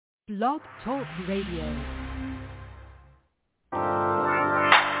Blog Talk Radio.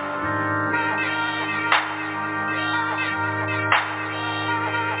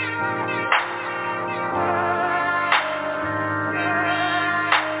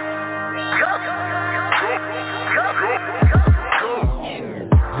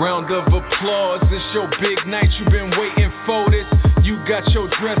 Round of applause, it's your big night, you've been waiting for this. You got your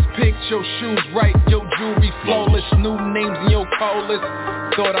dress picked, your shoes right, your jewelry flawless, new names in your call list.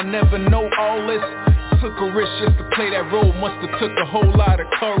 Thought I never know all this. Took a risk just to play that role, must've took a whole lot of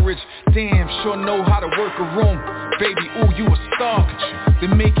courage. Damn, sure know how to work a room. Baby, ooh, you a star.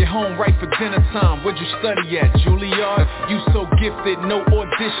 Then make it home right for dinner time. Where'd you study at, Juilliard? You so gifted, no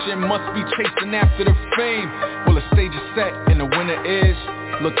audition, must be chasing after the fame. Well, the stage is set and the winner is,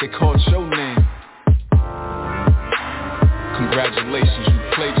 look, they called your name. Congratulations, you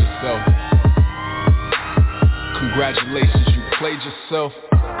played yourself. Congratulations, you played yourself.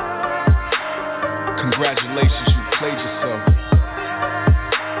 Congratulations, you played yourself.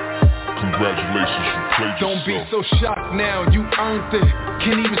 Congratulations, you played yourself. Don't be so shocked now, you earned it.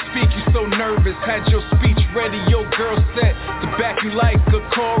 Can't even speak, you so nervous. Had your speech ready, your girl set to back you like a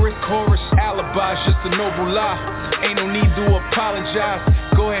chorus. Chorus alibi's just a noble lie. Ain't no need to apologize.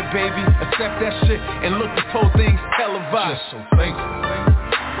 Go ahead, baby, accept that shit and look, this whole thing's televised. Just so thankful.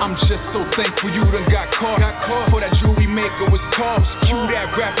 I'm just so thankful you done got caught. For that jewelry maker was called. Cue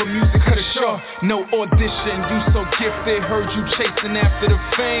that rapper music of the show. No audition, you so gifted. Heard you chasing after the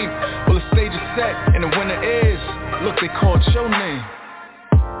fame. Well, the stage is set and the winner is, look, they called your name.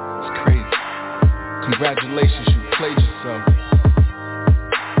 It's crazy. Congratulations, you played yourself.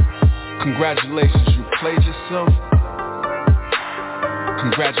 Congratulations, you played yourself.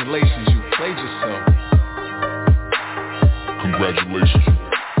 Congratulations, you played yourself. Congratulations.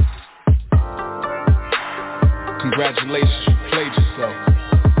 Congratulations, you played yourself.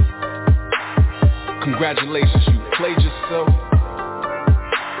 Congratulations, you played yourself.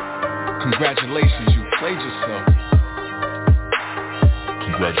 Congratulations, you played yourself.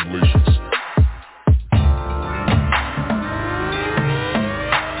 Congratulations.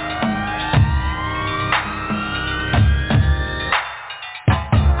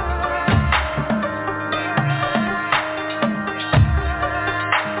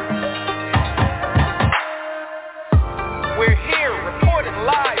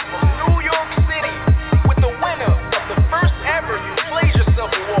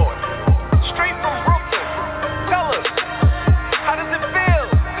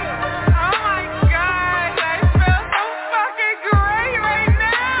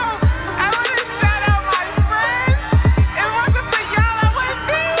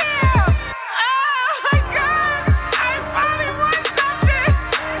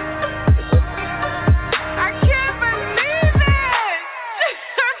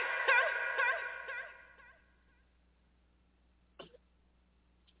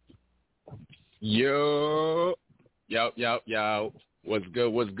 Yo. What's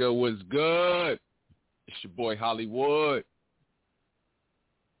good? It's your boy Hollywood.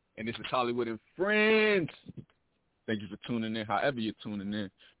 And this is Hollywood and Friends. Thank you for tuning in, however you're tuning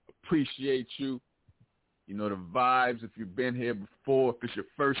in. Appreciate you. You know the vibes. If you've been here before, if it's your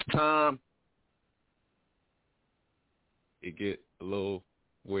first time, it get a little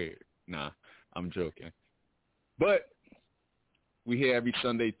weird. Nah, I'm joking. But we here every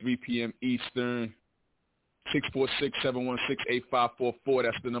Sunday, 3 p.m. Eastern. 646-716-8544.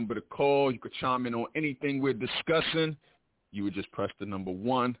 That's the number to call. You could chime in on anything we're discussing. You would just press the number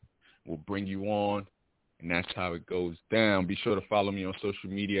 1. We'll bring you on, and that's how it goes down. Be sure to follow me on social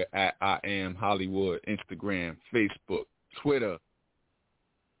media at I Am Hollywood, Instagram, Facebook, Twitter,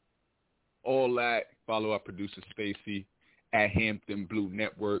 all that. Follow our producer, Stacy, at Hampton Blue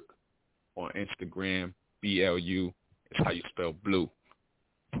Network on Instagram, BLU. It's how you spell blue.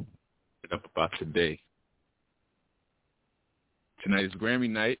 Enough about today. Tonight is Grammy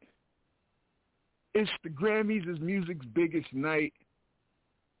night. It's the Grammys. It's music's biggest night.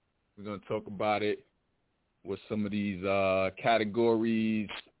 We're going to talk about it with some of these categories,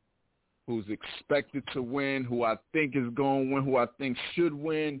 who's expected to win, who I think is going to win, who I think should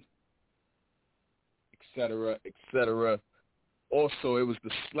win, etc., etc. Also, it was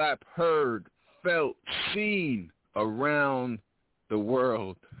the slap heard, felt, seen around the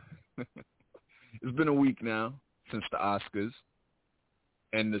world. It's been a week now since the Oscars.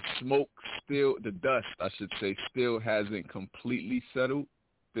 And the dust, I should say, still hasn't completely settled.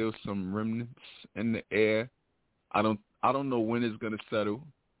 Still some remnants in the air. I don't know when it's gonna settle.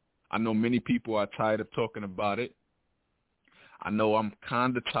 I know many people are tired of talking about it. I know I'm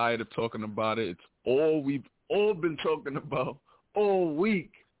kind of tired of talking about it. It's all we've all been talking about all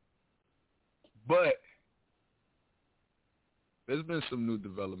week. But there's been some new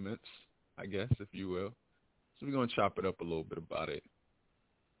developments, I guess, if you will. So we're going to chop it up a little bit about it.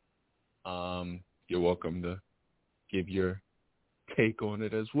 You're welcome to give your take on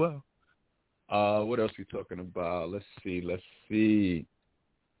it as well. What else we talking about? Let's see.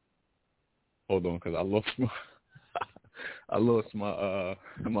 Hold on, because I lost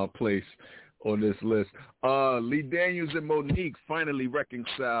my place on this list. Lee Daniels and Monique finally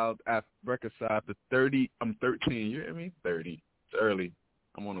reconciled after 13. You hear me? 30. It's early.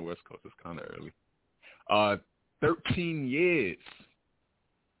 I'm on the West Coast. It's kind of early. 13 years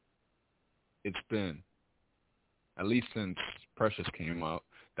it's been, at least since Precious came out.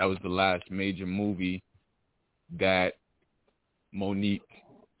 That was the last major movie that Monique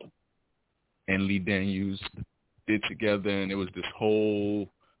and Lee Daniels did together, and it was this whole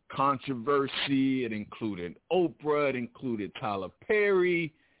controversy. It included Oprah. It included Tyler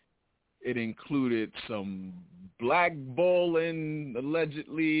Perry. It included some blackballing,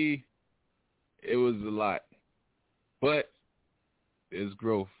 allegedly. It was a lot. But there's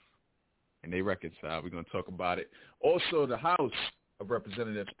growth, and they reconcile. We're going to talk about it. Also, the House of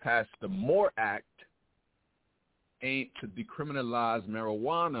Representatives passed the MORE Act, aimed to decriminalize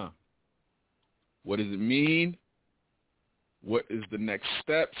marijuana. What does it mean? What is the next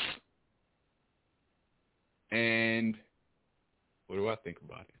steps? And what do I think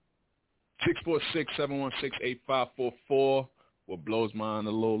about it? 646-716-8544. What blows mine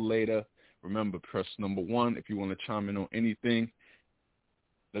a little later. Remember, press number 1 if you want to chime in on anything.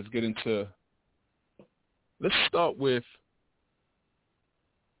 Let's start with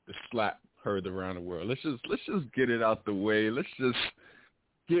the slap heard around the world. Let's just get it out the way. Let's just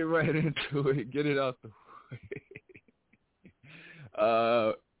get right into it. Get it out the way.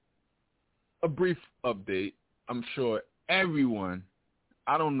 A brief update. I'm sure everyone,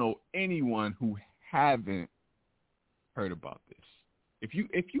 I don't know anyone who haven't heard about this. If you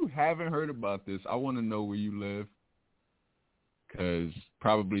haven't heard about this, I want to know where you live, because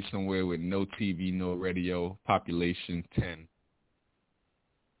probably somewhere with no TV, no radio, population 10.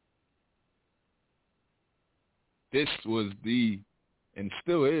 This was and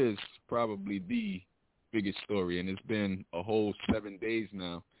still is probably the biggest story, and it's been a whole 7 days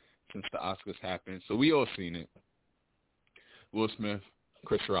now since the Oscars happened. So we all seen it. Will Smith,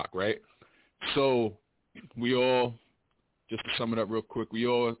 Chris Rock, right? So we all, just to sum it up real quick, we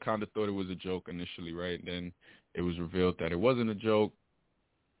all kind of thought it was a joke initially, right? Then it was revealed that it wasn't a joke,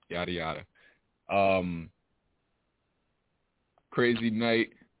 yada, yada. Crazy night,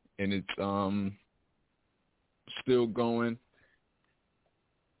 and it's still going.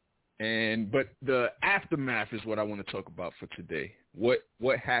 But the aftermath is what I want to talk about for today.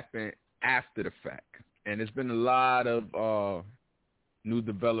 What happened after the fact? And there's been a lot of new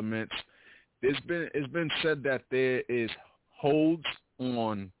developments. It's been said that there is holds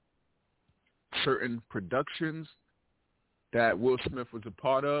on certain productions that Will Smith was a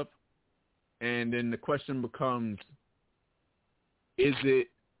part of, and then the question becomes, is it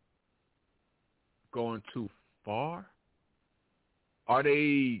going too far? Are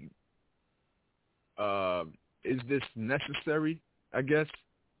they is this necessary, I guess?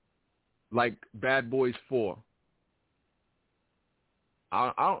 Like Bad Boys 4.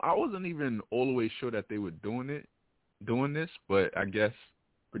 I wasn't even all the way sure that they were doing this, but I guess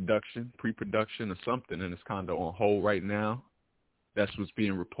pre-production or something, and it's kind of on hold right now. That's what's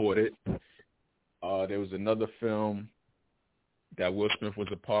being reported. There was another film that Will Smith was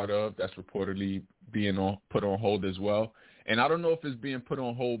a part of that's reportedly being put on hold as well. And I don't know if it's being put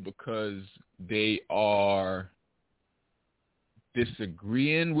on hold because they are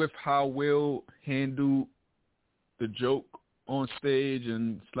disagreeing with how Will handled the joke on stage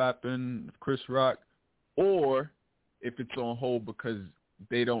and slapping Chris Rock, or if it's on hold because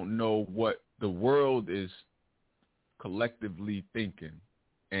they don't know what the world is collectively thinking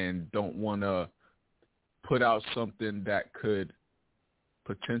and don't want to put out something that could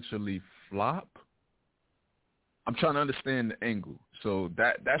potentially flop. I'm trying to understand the angle. So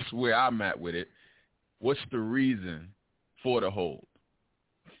that's where I'm at with it. What's the reason for the hold?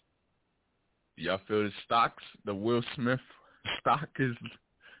 Y'all feel the Will Smith stock is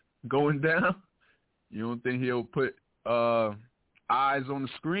going down? You don't think he'll put eyes on the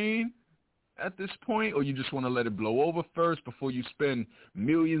screen at this point, or you just want to let it blow over first before you spend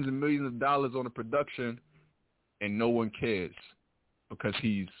millions and millions of dollars on a production and no one cares because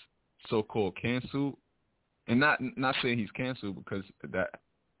he's so-called canceled? And not saying he's canceled because that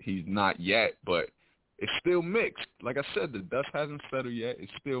he's not yet, but it's still mixed. Like I said, the dust hasn't settled yet.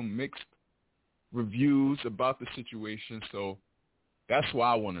 It's still mixed reviews about the situation. So that's what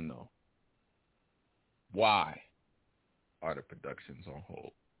I want to know. why are the productions on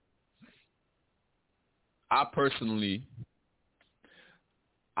hold? I personally,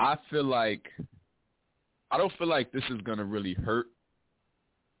 I don't feel like this is going to really hurt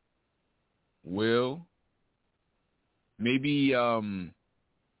Will. Maybe, because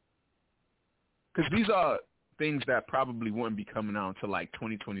these are things that probably wouldn't be coming out until like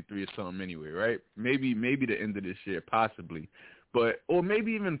 2023 or something anyway, right? Maybe the end of this year, possibly. But, or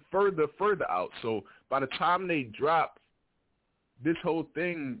maybe even further out. So by the time they drop, this whole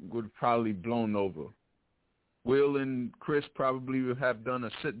thing would probably blown over. Will and Chris probably would have done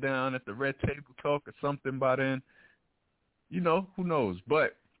a sit down at the red table talk or something by then. You know, who knows?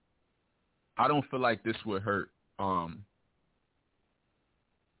 But I don't feel like this would hurt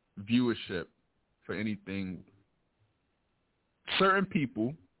viewership for anything. Certain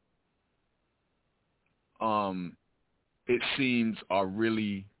people, it seems, are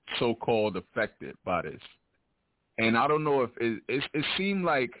really so-called affected by this. And I don't know if it seemed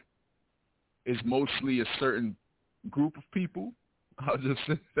like it's mostly a certain group of people, I'll just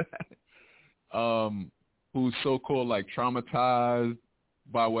say that, who's so-called like traumatized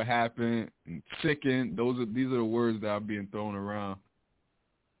by what happened and sickened. These are the words that are being thrown around.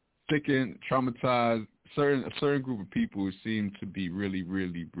 Sickened, traumatized, a certain group of people who seem to be really,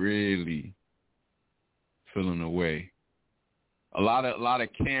 really, really feeling away. A lot of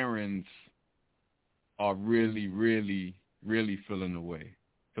Karens are really, really, really feeling away.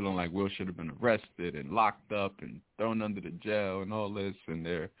 Feeling like Will should have been arrested and locked up and thrown under the jail and all this, and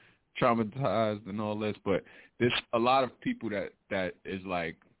they're traumatized and all this. But there's a lot of people that is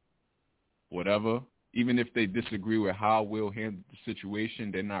like, whatever. Even if they disagree with how Will handled the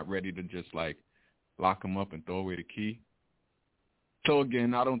situation, they're not ready to just like lock him up and throw away the key. So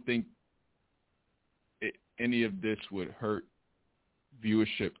again, I don't think any of this would hurt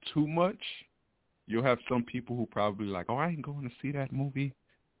viewership too much. You'll have some people who probably like, oh, I ain't going to see that movie.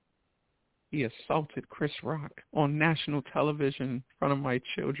 He assaulted Chris Rock on national television in front of my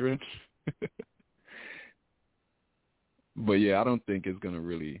children. But yeah, I don't think it's going to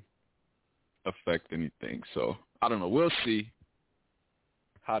really affect anything. So I don't know. We'll see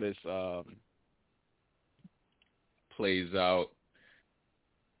how this plays out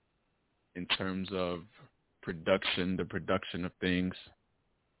in terms of the production of things.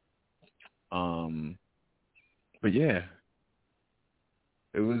 But yeah,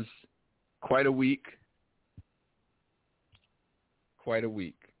 it was quite a week.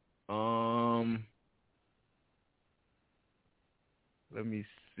 Let me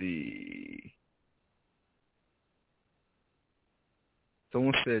see.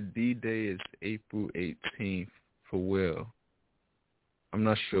 Someone said D-Day is April 18th for Will. I'm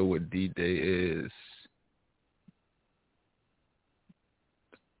not sure what D-Day is.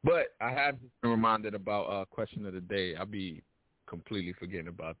 But I have been reminded about question of the day. I'll be completely forgetting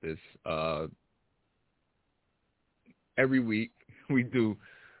about this. Every week we do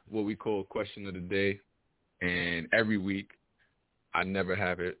what we call question of the day, and every week I never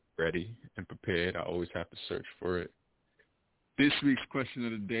have it ready and prepared. I always have to search for it. This week's question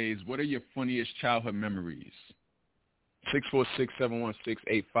of the day is, what are your funniest childhood memories?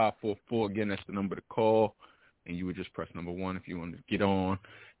 646-716-8544. Again, that's the number to call, and you would just press number 1 if you want to get on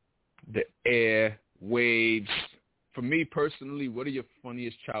the air waves. For me personally, what are your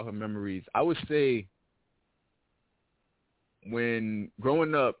funniest childhood memories? I would say when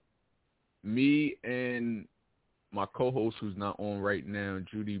growing up, me and my co-host, who's not on right now,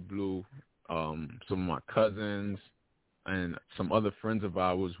 Judy Blue, some of my cousins, and some other friends of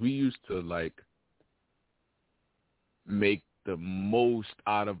ours, we used to like make the most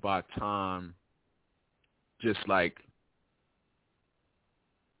out of our time, just like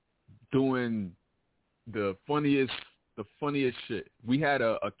doing the funniest shit. We had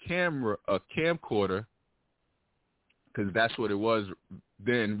a camcorder, because that's what it was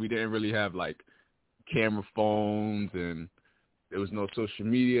then. We didn't really have like camera phones, and there was no social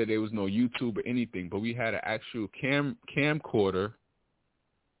media, there was no YouTube or anything, but we had an actual camcorder,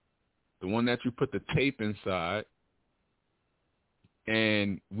 the one that you put the tape inside,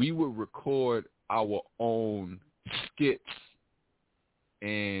 and we would record our own skits,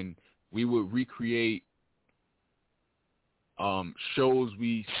 and we would recreate shows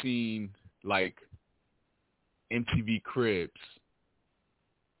we seen, like MTV Cribs,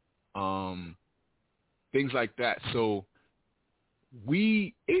 things like that. So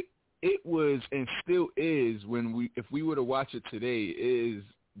it was, and still is, if we were to watch it today, it is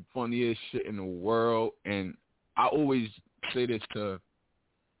funniest shit in the world. And I always say this to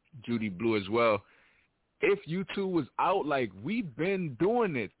Judy Blue as well. if YouTube was out, like, we've been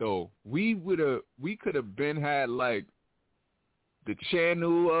doing it, though. We could have been had, like, the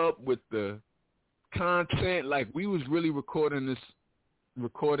channel up with the content. Like, we was really recording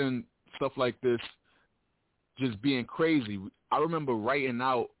stuff like this, just being crazy. I remember writing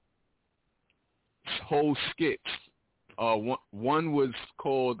out whole skits. One was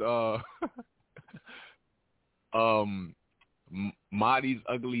called Marty's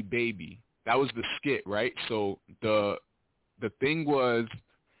Ugly Baby. That was the skit, right? So the thing was,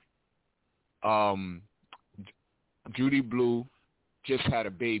 Judy Blue just had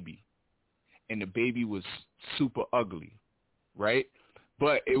a baby, and the baby was super ugly, right?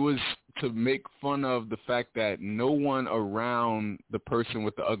 But it was to make fun of the fact that no one around the person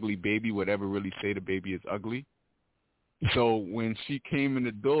with the ugly baby would ever really say the baby is ugly. So when she came in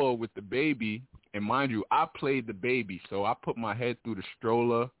the door with the baby, and mind you, I played the baby, so I put my head through the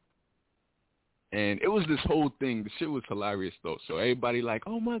stroller, and it was this whole thing. The shit was hilarious, though. So everybody like,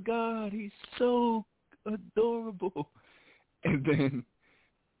 oh, my God, he's so adorable. And then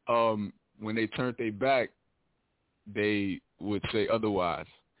when they turned their back, they would say otherwise.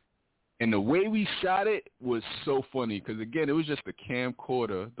 And the way we shot it was so funny because, again, it was just a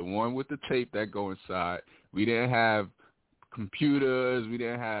camcorder, the one with the tape that go inside. We didn't have computers. We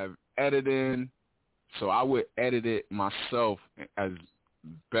didn't have editing. So I would edit it myself as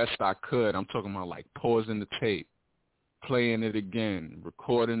best I could. I'm talking about, like, pausing the tape, playing it again,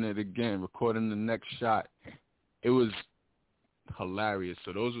 recording the next shot. It was hilarious.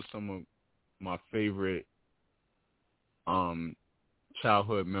 So those are some of my favorite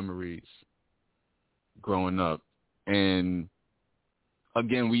childhood memories growing up. And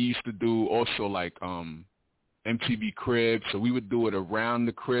again, we used to do also like MTV Crib, so we would do it around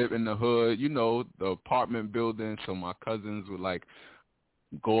the crib in the hood, you know, the apartment building. So my cousins would like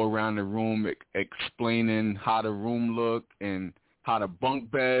go around the room explaining how the room looked and how the bunk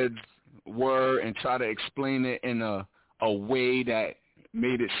beds were, and try to explain it in a way that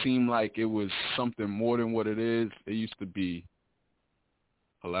made it seem like it was something more than what it is. It used to be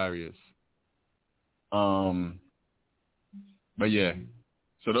hilarious. But yeah,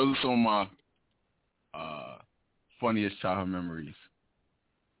 so those are some of my funniest childhood memories.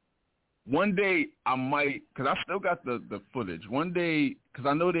 One day I might, because I still got the footage. One day, because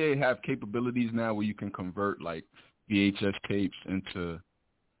I know they have capabilities now where you can convert like VHS tapes into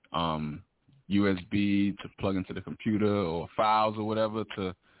USB to plug into the computer, or files or whatever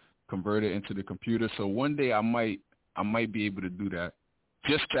to convert it into the computer. So one day I might be able to do that,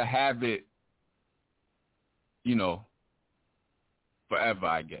 just to have it, you know, forever,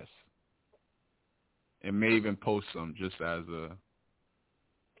 I guess. And may even post some just as a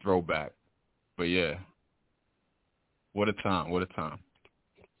throwback. But yeah, what a time, what a time.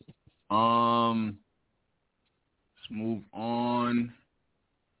 Let's move on.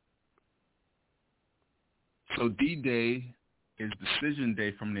 So D-Day is decision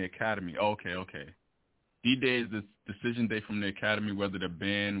day from the Academy. Okay. D-Day is the decision day from the Academy whether to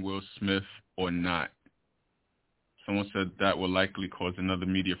ban Will Smith or not. Someone said that will likely cause another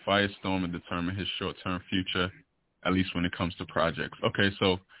media firestorm and determine his short-term future, at least when it comes to projects. Okay,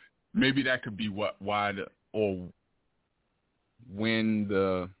 so maybe that could be why or when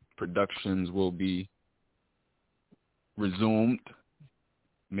the productions will be resumed,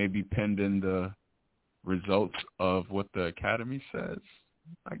 maybe pending the results of what the Academy says,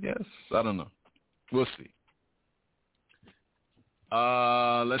 I guess. I don't know. We'll see.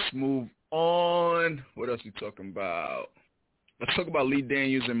 Let's move on. What else we talking about? Let's talk about Lee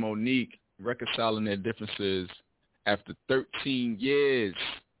Daniels and Monique reconciling their differences after 13 years.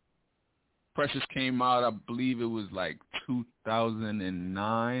 Precious came out, I believe it was like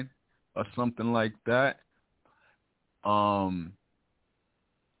 2009 or something like that.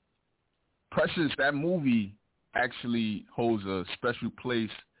 Precious, that movie actually holds a special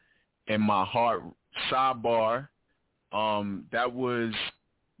place in my heart. Sidebar, that was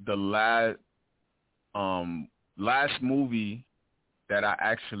the last movie that I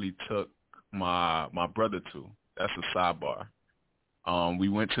actually took my brother to. That's a sidebar. We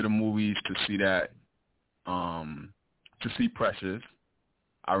went to the movies to see that, to see Precious.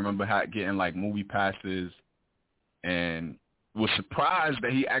 I remember getting like movie passes and was surprised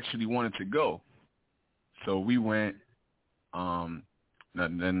that he actually wanted to go. So we went, and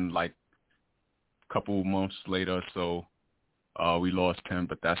then like a couple months later or so, we lost him,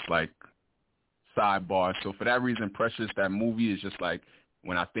 but that's like sidebar. So for that reason, Precious, that movie is just like,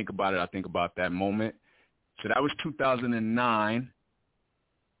 when I think about it, I think about that moment. So that was 2009,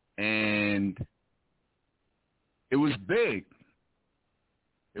 and it was big.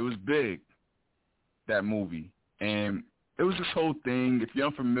 It was big. that movie. And it was this whole thing. If you're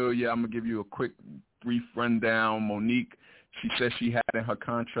unfamiliar, I'm going to give you a quick, brief rundown. Monique, she said she had in her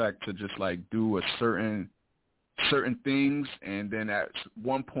contract to just, like, do a certain things. And then at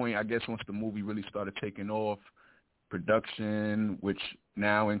one point, I guess once the movie really started taking off, production, which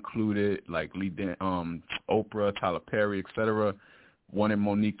now included, like, Oprah, Tyler Perry, etc., wanted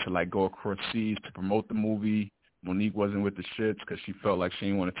Monique to, like, go across seas to promote the movie. Monique wasn't with the shits because she felt like she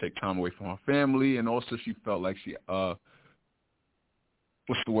didn't want to take time away from her family, and also she felt like she,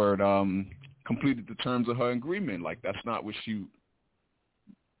 completed the terms of her agreement. Like, that's not what she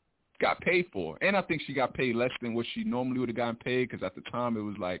got paid for. And I think she got paid less than what she normally would have gotten paid, because at the time it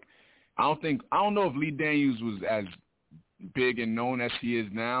was like, I don't know if Lee Daniels was as big and known as he is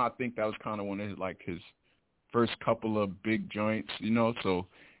now. I think that was kind of one of his, like, his first couple of big joints, you know. So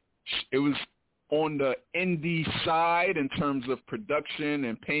it was on the indie side in terms of production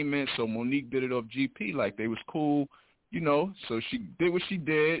and payment. So Monique did it off GP, like they was cool, you know. So she did what she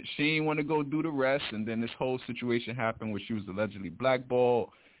did. She didn't want to go do the rest. And then this whole situation happened where she was allegedly blackballed,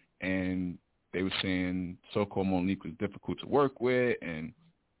 and they were saying so-called Monique was difficult to work with, and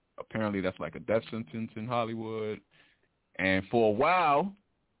apparently that's like a death sentence in Hollywood. And for a while,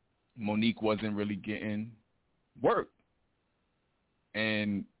 Monique wasn't really getting work.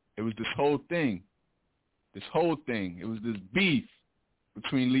 And it was this whole thing. It was this beef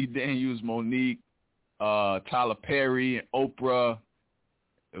between Lee Daniels, Monique, Tyler Perry, and Oprah.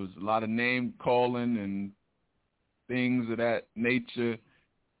 There was a lot of name calling and things of that nature.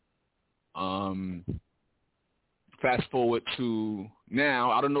 Fast forward to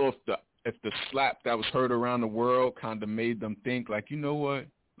now, I don't know if the slap that was heard around the world kind of made them think, like, you know what,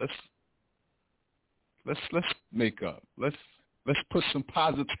 let's make up. Let's put some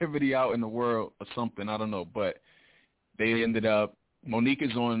positivity out in the world or something. I don't know. But they ended up, Monique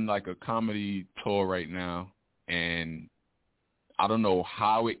is on like a comedy tour right now, and I don't know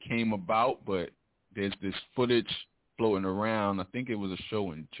how it came about, but there's this footage floating around. I think it was a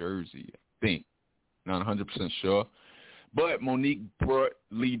show in Jersey, I think. Not 100% sure. But Monique brought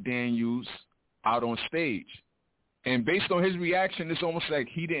Lee Daniels out on stage. And based on his reaction, it's almost like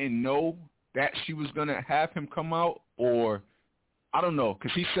he didn't know that she was going to have him come out, or I don't know,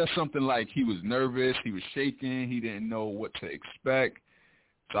 because he said something like he was nervous, he was shaking, he didn't know what to expect.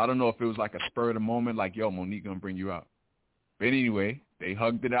 So I don't know if it was like a spur of the moment, like, yo, Monique going to bring you out. But anyway, they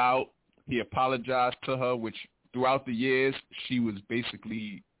hugged it out. He apologized to her, which throughout the years, she was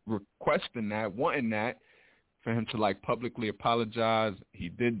basically requesting that, wanting that, for him to, like, publicly apologize. He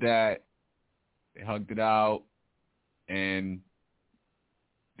did that. They hugged it out, and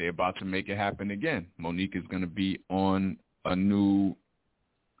they're about to make it happen again. Monique is going to be on a new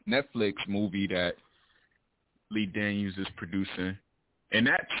Netflix movie that Lee Daniels is producing. And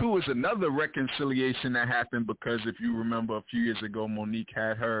that, too, is another reconciliation that happened because if you remember a few years ago, Monique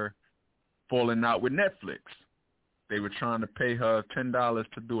had her falling out with Netflix. They were trying to pay her $10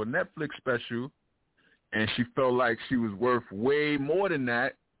 to do a Netflix special, and she felt like she was worth way more than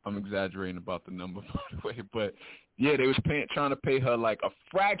that. I'm exaggerating about the number, by the way, but yeah, they was trying to pay her like a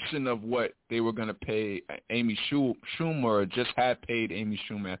fraction of what they were going to pay Amy Schumer, or just had paid Amy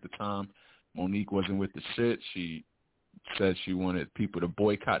Schumer at the time. Monique wasn't with the shit. She said she wanted people to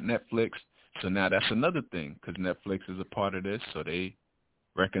boycott Netflix. So now that's another thing because Netflix is a part of this. So they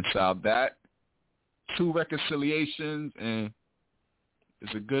reconciled that. 2 reconciliations, and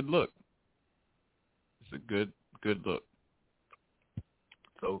it's a good look. It's a good look.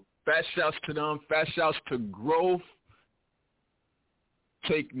 So fat shouts to them. Fat shouts to growth.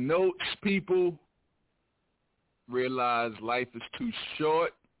 Take notes, people. Realize life is too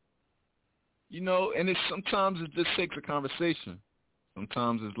short. You know, and sometimes it just takes a conversation.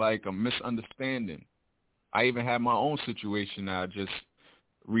 Sometimes it's like a misunderstanding. I even had my own situation. I just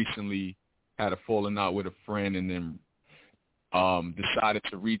recently had a falling out with a friend, and then decided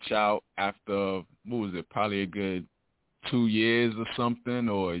to reach out after, probably a good 2 years or something,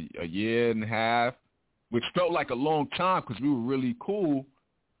 or a year and a half, which felt like a long time because we were really cool.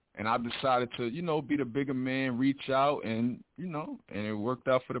 And I decided to, you know, be the bigger man, reach out, and, you know, and it worked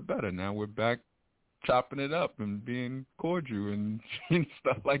out for the better. Now we're back chopping it up and being cordial and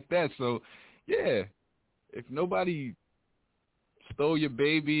stuff like that. So, yeah, if nobody stole your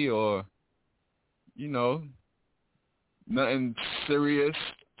baby or, you know, nothing serious,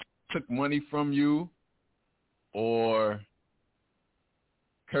 took money from you, or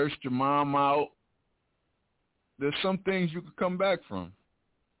cursed your mom out, there's some things you could come back from.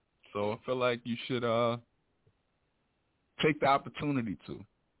 So I feel like you should take the opportunity to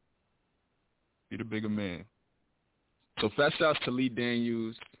be the bigger man. So fat shouts to Lee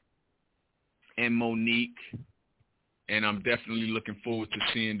Daniels and Monique. And I'm definitely looking forward to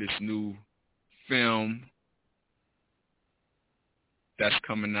seeing this new film that's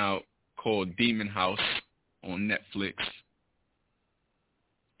coming out called Demon House on Netflix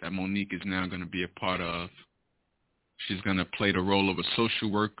that Monique is now going to be a part of. She's going to play the role of a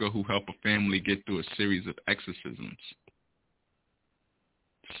social worker who helped a family get through a series of exorcisms.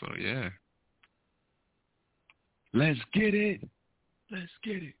 So, yeah. Let's get it. Let's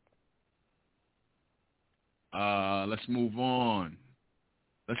get it. Let's move on.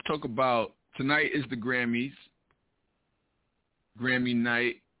 Let's talk about, tonight is the Grammys. Grammy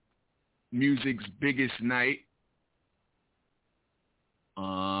night. Music's biggest night.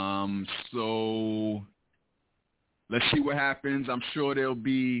 So let's see what happens. I'm sure there'll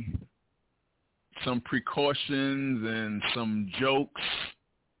be some precautions and some jokes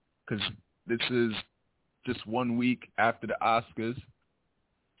because this is just 1 week after the Oscars.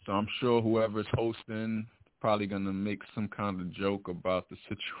 So I'm sure whoever's hosting probably going to make some kind of joke about the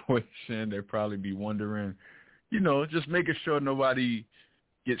situation. They'll probably be wondering, just making sure nobody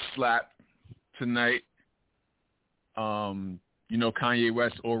gets slapped tonight. Kanye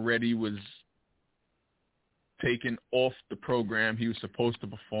West already was taken off the program he was supposed to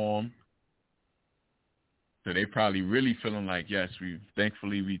perform. So they probably really feeling like, yes,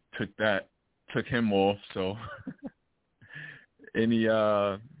 thankfully we took him off. So any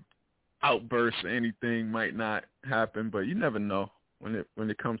outbursts or anything might not happen, but you never know when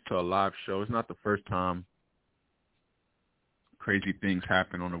it comes to a live show. It's not the first time crazy things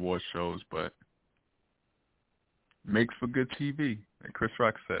happen on award shows, but makes for good TV. Like Chris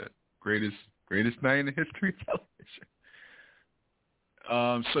Rock said, greatest night in the history of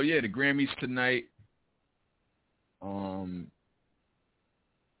television. So yeah, the Grammys tonight.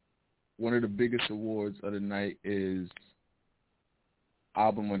 One of the biggest awards of the night is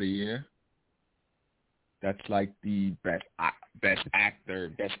Album of the Year. That's like the best actor,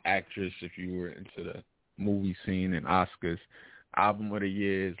 best actress if you were into the movie scene and Oscars. Album of the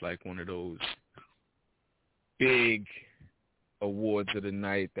Year is like one of those big awards of the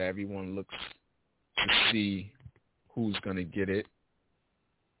night that everyone looks to see who's going to get it.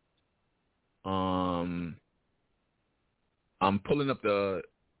 I'm pulling up the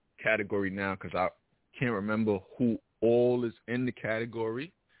category now because I can't remember who all is in the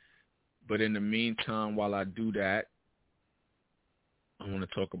category. But in the meantime, while I do that, I want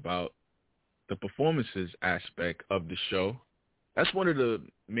to talk about the performances aspect of the show. That's one of the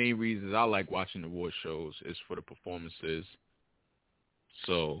main reasons I like watching award shows is for the performances.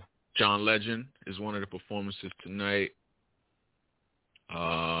 So John Legend is one of the performances tonight.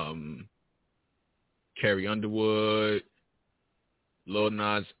 Carrie Underwood, Lil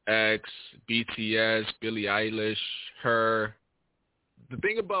Nas X, BTS, Billie Eilish, Her. The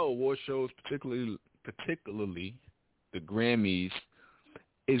thing about award shows, particularly the Grammys,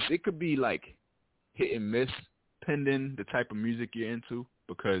 is it could be like hit and miss pending the type of music you're into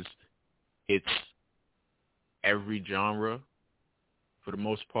because it's every genre for the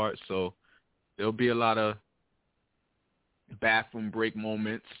most part. So there'll be a lot of bathroom break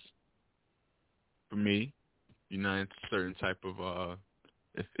moments for me. It's a certain type of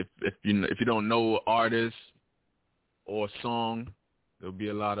if you don't know artist or song, there'll be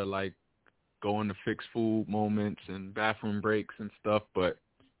a lot of like going to fix food moments and bathroom breaks and stuff. But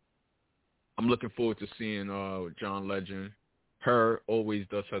I'm looking forward to seeing John Legend. Her always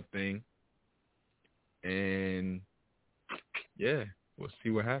does her thing, and yeah, we'll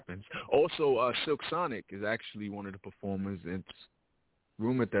see what happens. Also, Silk Sonic is actually one of the performers. It's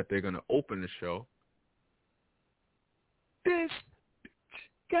rumored that they're gonna open the show. This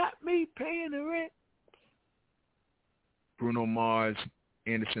got me paying the rent. Bruno Mars,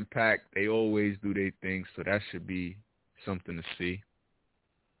 Anderson .Paak, they always do their thing, so that should be something to see.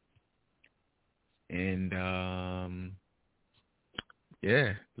 And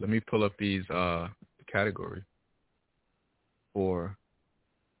yeah, let me pull up these category for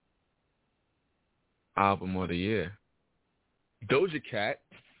Album of the Year. Doja Cat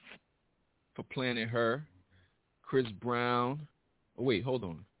for Planet Her. Chris Brown. Oh, wait, hold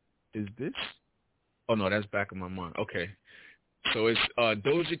on. Is this? Oh, no, that's back in my mind. Okay. So it's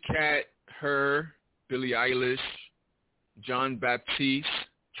Doja Cat, Her, Billie Eilish, John Baptiste,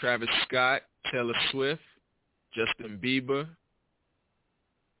 Travis Scott, Taylor Swift, Justin Bieber,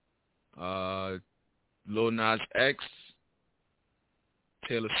 Lil Nas X,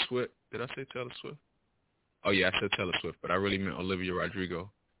 Taylor Swift. Did I say Taylor Swift? Oh, yeah, I said Taylor Swift, but I really meant Olivia Rodrigo.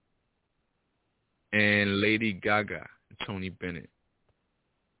 And Lady Gaga and Tony Bennett.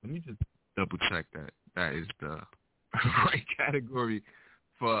 Let me just double check that is the right category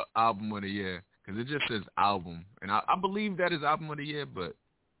for Album of the Year. because it just says album. And I believe that is album of the year, but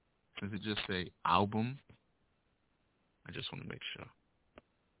since it just say album, I just want to make sure.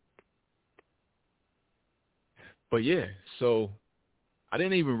 But yeah, so I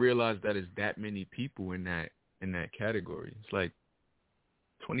didn't even realize that it's that many people in that category. It's like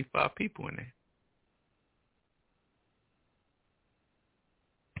 25 people in there.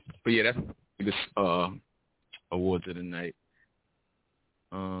 But yeah, that's the biggest awards of the night.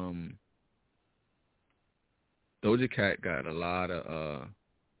 Doja Cat got a lot of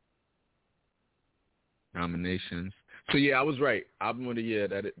nominations. So yeah, I was right. Album of the year.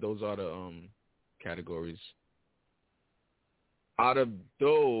 Those are the categories. Out of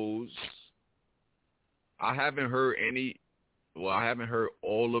those, I haven't heard any. Well, I haven't heard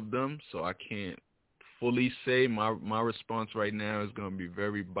all of them, so I can't fully say. My response right now is going to be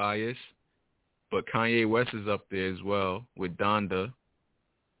very biased. But Kanye West is up there as well with Donda.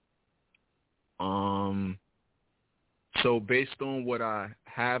 So based on what I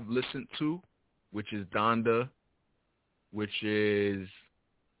have listened to, which is Donda, which is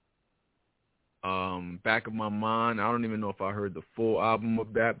Back of My Mind. I don't even know if I heard the full album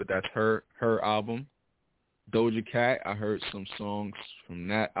of that, but that's her album. Doja Cat, I heard some songs from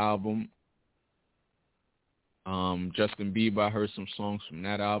that album. Justin Bieber, I heard some songs from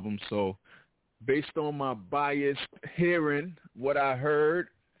that album. So based on my biased hearing, what I heard,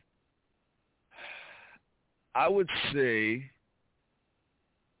 I would say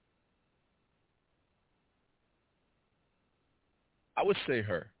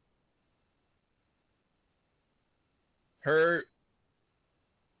her.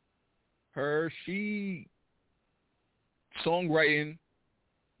 She songwriting,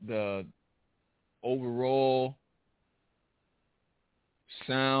 the overall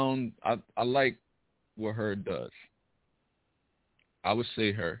sound, I like what her does. I would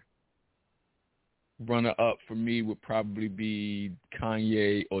say her. Runner up for me would probably be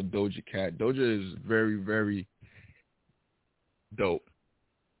Kanye or Doja Cat. Doja is very, very dope.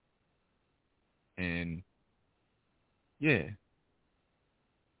 And yeah.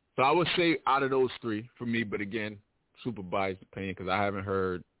 So I would say out of those three for me, but again, super biased opinion because I haven't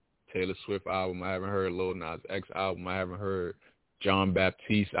heard Taylor Swift album. I haven't heard Lil Nas X album. I haven't heard John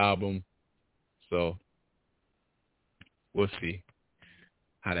Baptiste album. So we'll see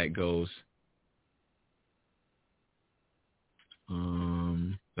how that goes.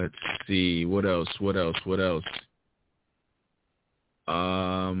 Let's see. What else?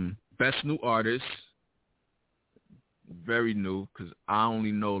 Best new artist. Very new because I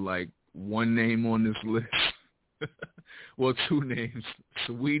only know like one name on this list. Well, two names.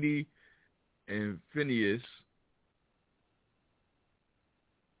 Saweetie and Phineas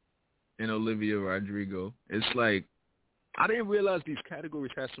and Olivia Rodrigo. It's like, I didn't realize these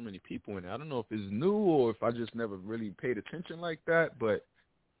categories had so many people in it. I don't know if it's new or if I just never really paid attention like that, but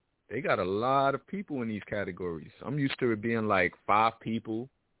they got a lot of people in these categories. I'm used to it being like 5 people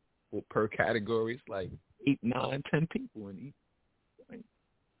per category. It's like 8, 9, 10 people in each.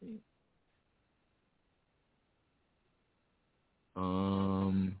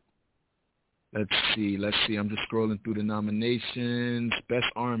 Let's see. I'm just scrolling through the nominations. Best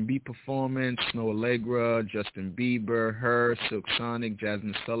R&B performance: Snow Allegra, Justin Bieber, Her, Silk Sonic,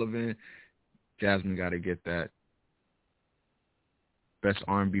 Jasmine Sullivan. Jasmine got to get that. Best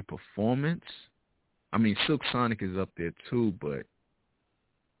R&B performance. I mean, Silk Sonic is up there too, but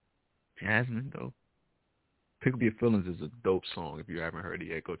Jasmine though. Pick Up Your Feelings is a dope song. If you haven't heard it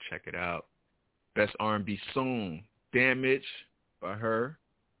yet, go check it out. Best R&B song: Damage by Her.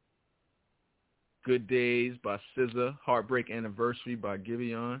 Good Days by SZA. Heartbreak Anniversary by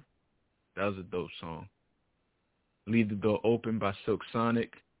Giveon. That was a dope song. Leave the Door Open by Silk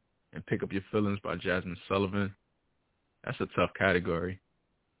Sonic. And Pick Up Your Feelings by Jasmine Sullivan. That's a tough category.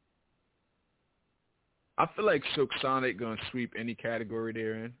 I feel like Silk Sonic going to sweep any category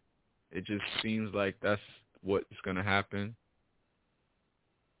they're in. It just seems like that's what's going to happen.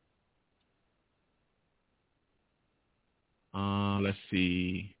 Let's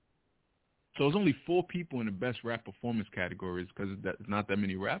see. So it's only 4 people in the best rap performance categories because there's not that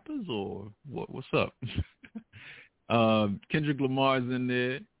many rappers, or what's up? Kendrick Lamar's in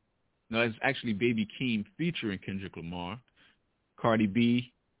there. No, it's actually Baby Keem featuring Kendrick Lamar, Cardi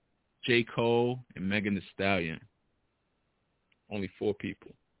B, J. Cole, and Megan Thee Stallion. Only 4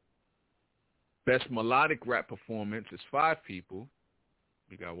 people. Best melodic rap performance is 5 people.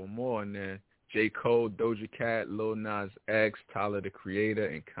 We got one more in there. J. Cole, Doja Cat, Lil Nas X, Tyler, the Creator,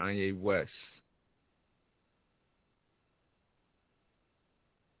 and Kanye West.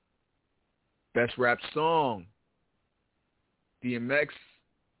 Best rap song: DMX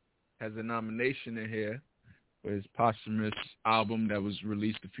has a nomination in here for his posthumous album that was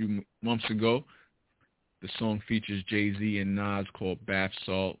released a few months ago. The song features Jay-Z and Nas called Bath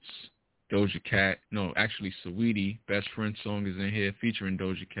Salts. Doja Cat, no, actually Saweetie, Best Friend song is in here featuring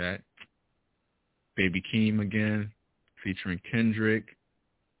Doja Cat. Baby Keem again, featuring Kendrick.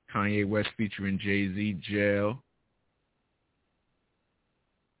 Kanye West featuring Jay-Z, Jail.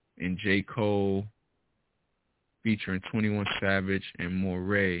 And J. Cole featuring 21 Savage and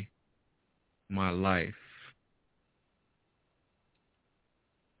Moray, My Life.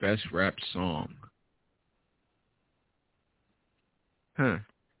 Best rap song.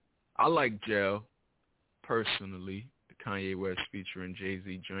 I like Jail, personally, the Kanye West featuring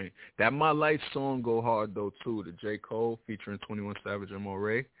Jay-Z joint. That My Life song go hard, though, too. The J. Cole featuring 21 Savage and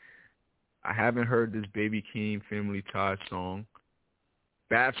Moray. I haven't heard this Baby Keem Family Ties song.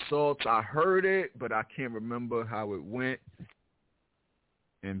 Bath Salts, I heard it, but I can't remember how it went.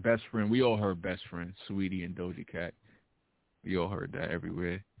 And Best Friend, we all heard Best Friend, Saweetie and Doja Cat. We all heard that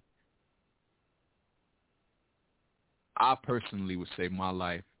everywhere. I personally would say My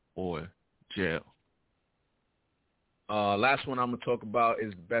Life or Jail. Last one I'm going to talk about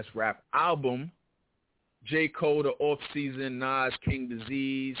is the best rap album. J. Cole, The Off-Season, Nas, King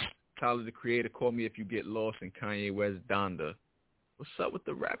Disease, Tyler, the Creator, Call Me If You Get Lost, and Kanye West, Donda. What's up with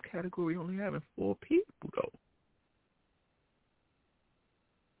the rap category only having 4 people, though?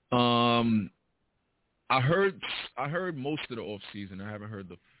 I heard most of the Off-Season. I haven't heard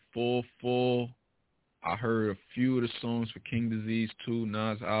the full. I heard a few of the songs for King Disease too,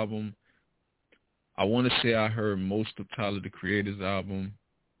 Nas' album. I want to say I heard most of Tyler, the Creator's album.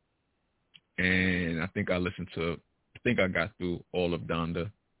 And I think I got through all of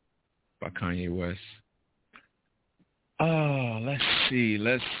Donda by Kanye West.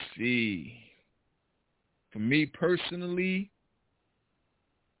 Let's see. For me personally,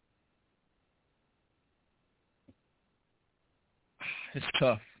 it's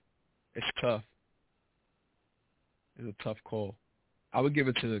tough. It's a tough call. I would give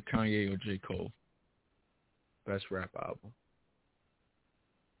it to Kanye or J. Cole. Best rap album.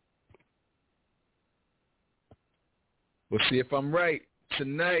 We'll see if I'm right.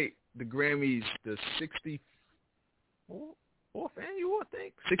 Tonight, the Grammys, the 64th annual, I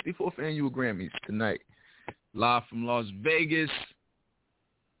think. 64th annual Grammys tonight. Live from Las Vegas.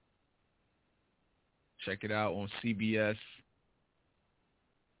 Check it out on CBS.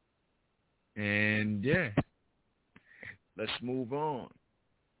 And yeah, let's move on.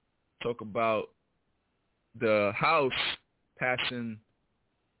 Talk about the House passing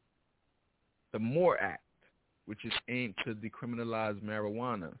the MORE Act, which is aimed to decriminalize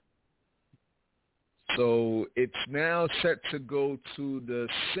marijuana. So it's now set to go to the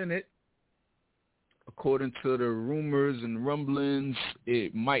Senate. According to the rumors and rumblings,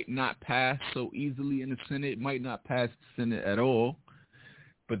 it might not pass so easily in the Senate. It might not pass the Senate at all.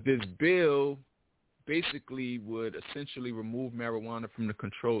 But this bill basically would essentially remove marijuana from the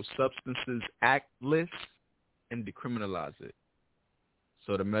Controlled Substances Act list and decriminalize it.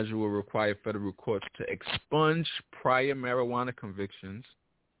 So the measure will require federal courts to expunge prior marijuana convictions.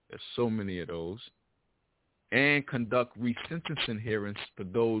 There's so many of those. And conduct resentencing hearings for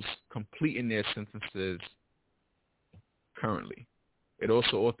those completing their sentences currently. It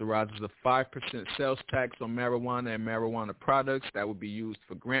also authorizes a 5% sales tax on marijuana and marijuana products that would be used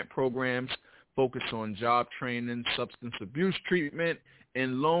for grant programs focused on job training, substance abuse treatment,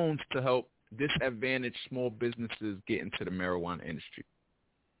 and loans to help disadvantaged small businesses get into the marijuana industry.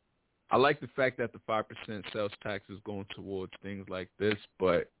 I like the fact that the 5% sales tax is going towards things like this,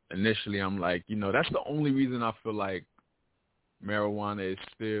 but initially I'm like, that's the only reason I feel like marijuana is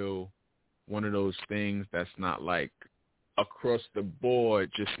still one of those things that's not like across the board,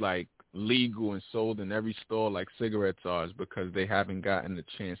 just like legal and sold in every store like cigarettes are, is because they haven't gotten the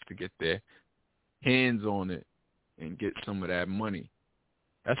chance to get their hands on it and get some of that money.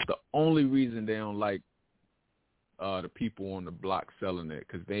 That's the only reason they don't like the people on the block selling it,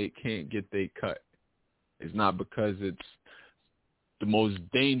 because they can't get their cut. It's not because it's the most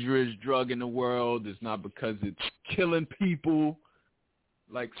dangerous drug in the world. It's not because it's killing people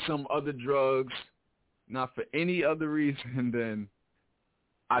like some other drugs. Not for any other reason than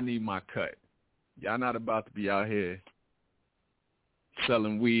I need my cut. Y'all not about to be out here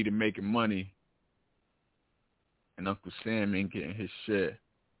selling weed and making money, and Uncle Sam ain't getting his share.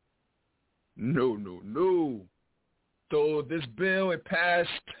 No. So this bill, it passed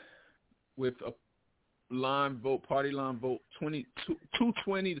with a party line vote,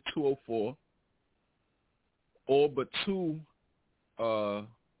 220 to 204. All but 2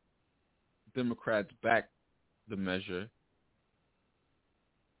 Democrats backed the measure.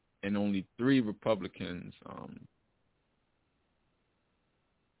 and only 3 Republicans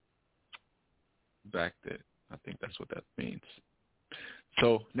backed it. I think that's what that means.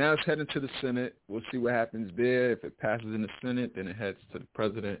 So now it's heading to the Senate. We'll see what happens there. If it passes in the Senate, then it heads to the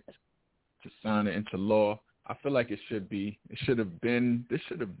president to sign it into law. I feel like it should be. This should have been the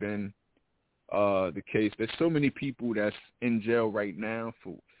case. There's so many people that's in jail right now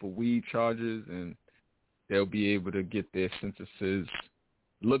for weed charges, and they'll be able to get their sentences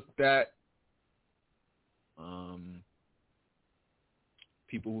looked at.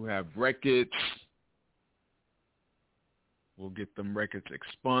 People who have records, we'll get them records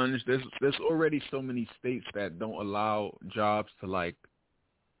expunged. There's already so many states that don't allow jobs to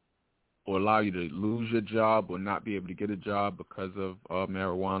or allow you to lose your job or not be able to get a job because of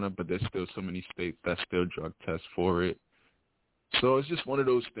marijuana, but there's still so many states that still drug test for it. So it's just one of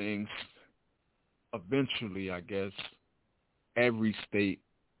those things. Eventually, I guess, every state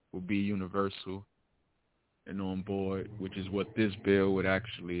will be universal and on board, which is what this bill would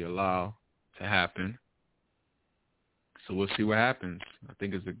actually allow to happen. So we'll see what happens. I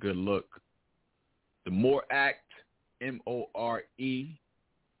think it's a good look. The MORE Act, M-O-R-E,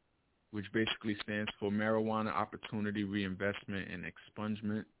 which basically stands for Marijuana Opportunity Reinvestment and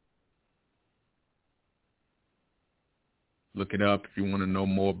Expungement. Look it up if you want to know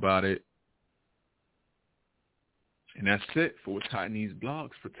more about it. And that's it for what's hot in these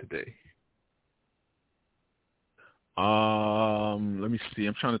blogs for today. Let me see.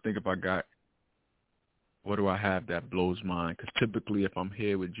 I'm trying to think if I got, what do I have that blows mine? Because typically if I'm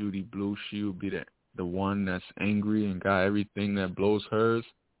here with Judy Blue, she would be the one that's angry and got everything that blows hers.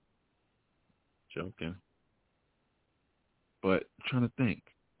 Joking. But I'm trying to think.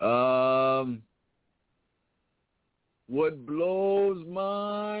 What blows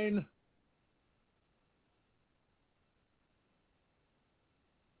mine?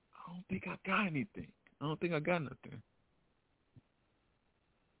 I don't think I got anything. I don't think I got nothing.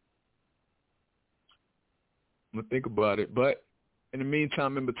 I'm going to think about it. But in the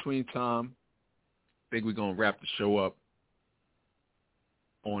meantime, in between time, I think we're going to wrap the show up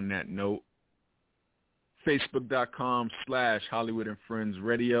on that note. Facebook.com/Hollywood and Friends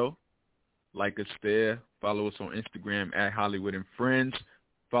Radio. Like us there. Follow us on Instagram at Hollywood and Friends.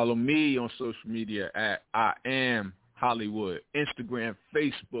 Follow me on social media at I Am Hollywood. Instagram,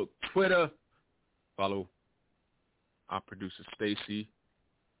 Facebook, Twitter. Follow our producer Stacy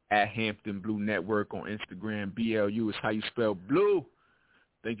at Hampton Blue Network on Instagram. BLU is how you spell blue.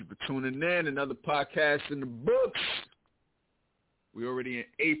 Thank you for tuning in. Another podcast in the books. We're already in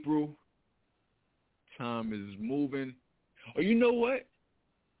April. Time is moving. Oh, you know what?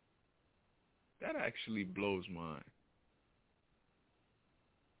 That actually blows mine.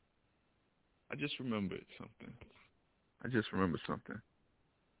 I just remembered something.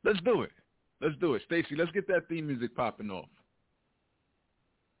 Let's do it. Stacy, let's get that theme music popping off.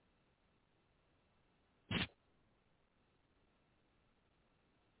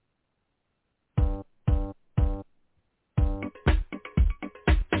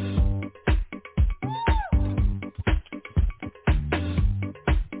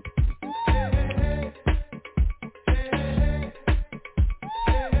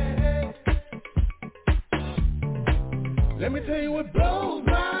 Let me tell you what blows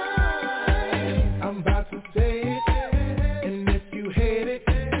mine. I'm about to say it, and if you hate it,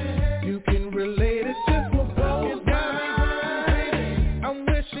 you can relate it. Just what blows mine. I'm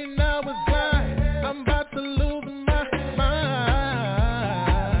wishing I was blind. I'm about to lose my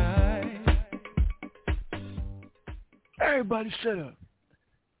mind. Everybody shut up.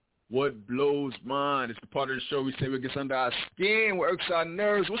 What blows mine? It's the part of the show we say what gets under our skin, what irks our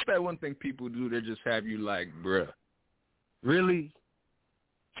nerves. What's that one thing people do that just have you like, bruh? Really?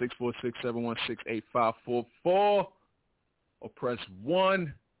 646-716-8544 or press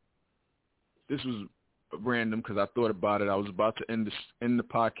 1. This was random because I thought about it. I was about to end the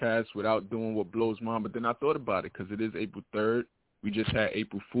podcast without doing what blows mine, but then I thought about it because it is April 3rd. We just had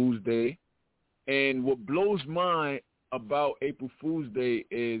April Fool's Day. And what blows mine about April Fool's Day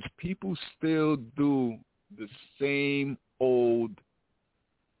is people still do the same old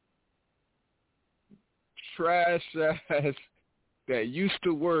trash ass that used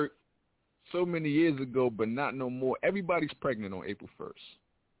to work so many years ago, but not no more. Everybody's pregnant on April 1st.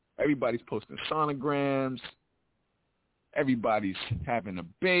 Everybody's posting sonograms. Everybody's having a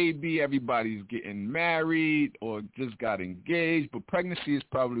baby. Everybody's getting married or just got engaged. But pregnancy is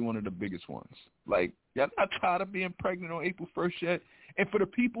probably one of the biggest ones. Like, y'all not tired of being pregnant on April 1st yet? And for the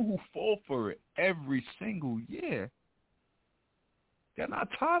people who fall for it every single year, y'all not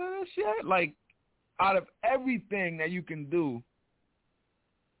tired of this yet? Like, out of everything that you can do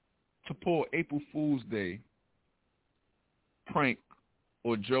to pull April Fool's Day prank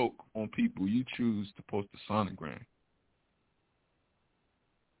or joke on people, you choose to post a sonogram.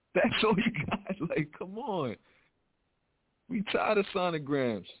 That's all you got. Like, come on. We tired of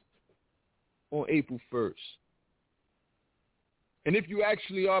sonograms on April 1st. And if you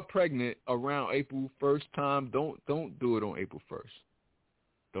actually are pregnant around April 1st time, don't do it on April 1st.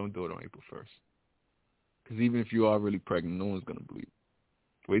 Don't do it on April 1st. Because even if you are really pregnant, no one's going to believe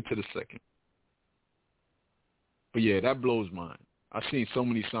it. Wait till the 2nd. But yeah, that blows mine. I've seen so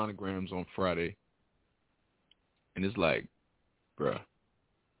many sonograms on Friday. And it's like, bruh.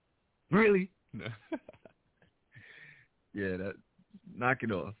 Really? Yeah, that, knock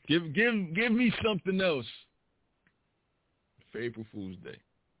it off. Give me something else for April Fool's Day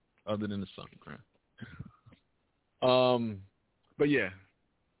other than the sonogram. But yeah,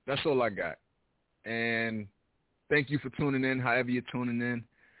 that's all I got. And thank you for tuning in, however you're tuning in.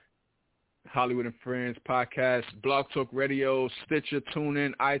 Hollywood and Friends podcast, Blog Talk Radio, Stitcher,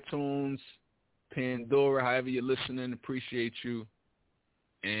 TuneIn, iTunes, Pandora, however you're listening. Appreciate you.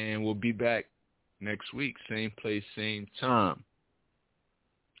 And we'll be back next week, same place, same time.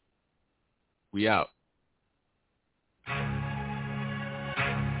 We out.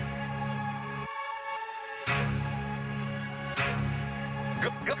 Go.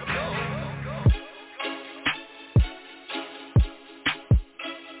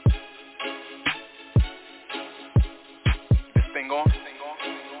 This thing on?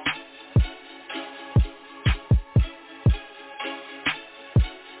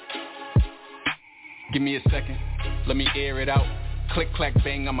 Give me a second, let me air it out. Click, clack,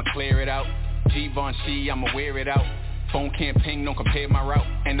 bang, I'ma clear it out. Givenchy, I'ma wear it out. Phone can't ping, don't compare my route.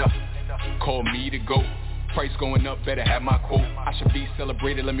 And call me to go. Price going up, better have my quote. I should be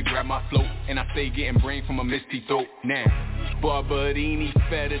celebrated, let me grab my float. And I stay getting brain from a misty throat. Now, Barberini,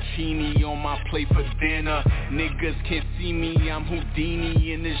 fettuccine on my plate for dinner. Niggas can't see me, I'm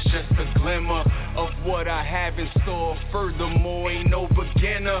Houdini, and it's just a glimmer of what I have in store. Furthermore, ain't no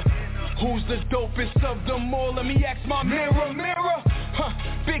beginner. Who's the dopest of them all? Let me ask my mirror.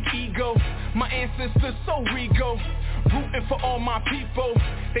 Big ego, my ancestors so regal. Rooting for all my people.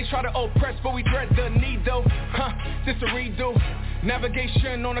 They try to oppress, but we thread the needle. This a redo.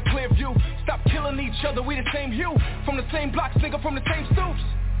 Navigation on a clear view. Stop killing each other, we the same hue. From the same blocks, nigga, from the same stoops.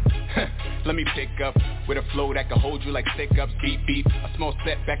 Let me pick up with a flow that can hold you like stick-ups. Beep, beep, a small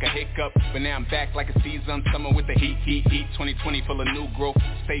setback, a hiccup. But now I'm back like a season summer with the heat. 2020 full of new growth.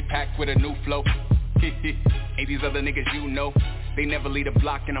 Stay packed with a new flow. Ain't these other niggas you know. They never lead a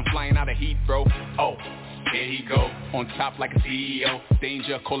block and I'm flying out of heat, bro. Oh, here he go, on top like a CEO.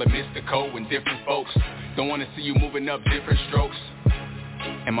 Danger, call it mystical when different folks don't wanna see you moving up different strokes.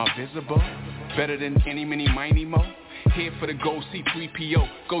 Am I visible? Better than any, mini, miny, mo? Here for the gold, C3PO.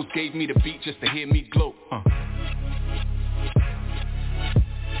 Ghost gave me the beat just to hear me gloat.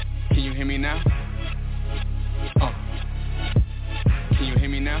 Can you hear me now? Can you hear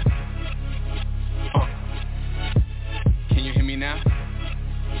me now? Can you hear me now?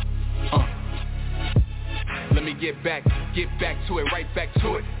 Let me get back to it, right back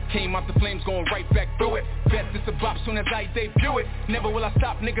to it. Came out the flames, going right back through it. Bet this a bop soon as I debut it. Never will I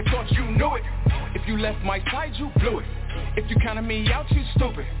stop, nigga, thought you knew it. If you left my side, you blew it. If you counted me out, you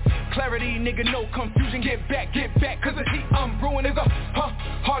stupid. Clarity, nigga, no confusion. Get back, cause the heat I'm brewing is a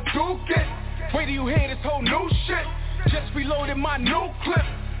hard to get. Wait till you hear this whole new shit. Just reloaded my new clip.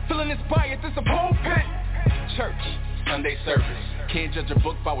 Feeling inspired, this a pulpit. Church, Sunday service. Can't judge a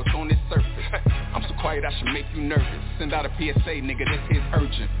book by what's on its surface. I'm so quiet I should make you nervous. Send out a PSA, nigga, this is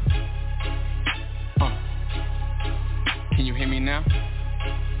urgent. Can you hear me now?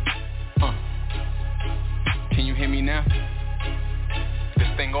 Can you hear me now? This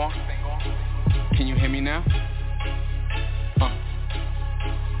thing on? Can you hear me now?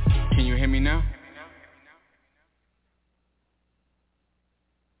 Can you hear me now?